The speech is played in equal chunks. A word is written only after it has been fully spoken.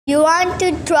You want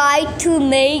to try to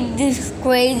make this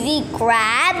crazy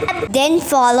crab? Then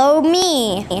follow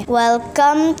me.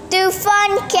 Welcome to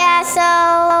Fun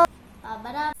Castle.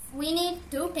 We need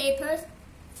 2 papers,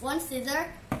 1 scissor,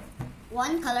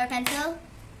 1 color pencil,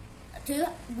 2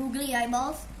 googly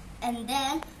eyeballs, and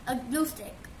then a glue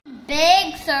stick.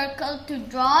 Big circle to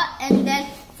draw, and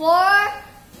then 4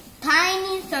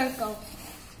 tiny circles.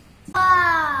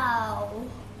 Wow!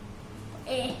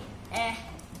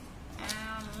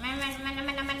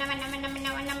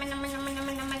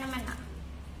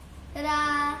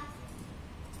 Ta-da!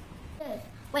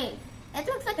 Wait, it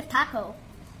looks like a taco.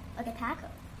 Like a taco.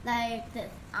 Like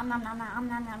this.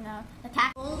 The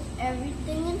taco pulls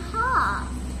everything in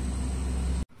half.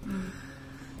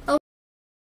 Oh.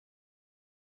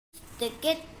 Stick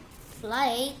it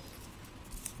like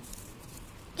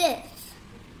this.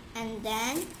 And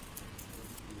then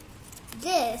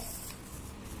this.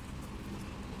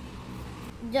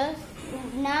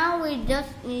 Now we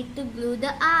just need to glue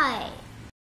the eye.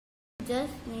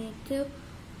 Just need to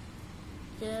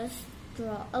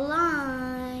draw a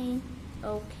line.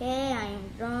 Okay, I'm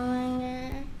drawing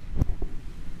it.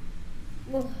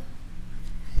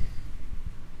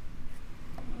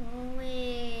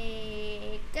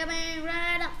 Wait, coming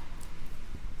right up.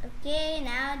 Okay,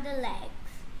 now the legs.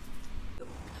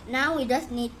 Now we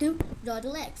just need to draw the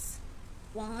legs.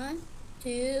 1,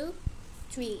 2,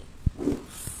 3,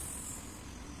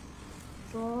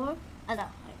 4,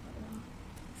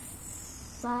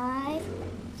 5,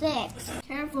 6.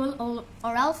 Careful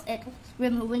or else it's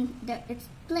removing its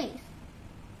place.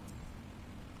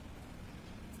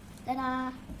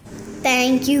 Ta-da!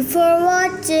 Thank you for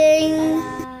watching.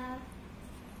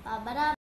 Ta-da.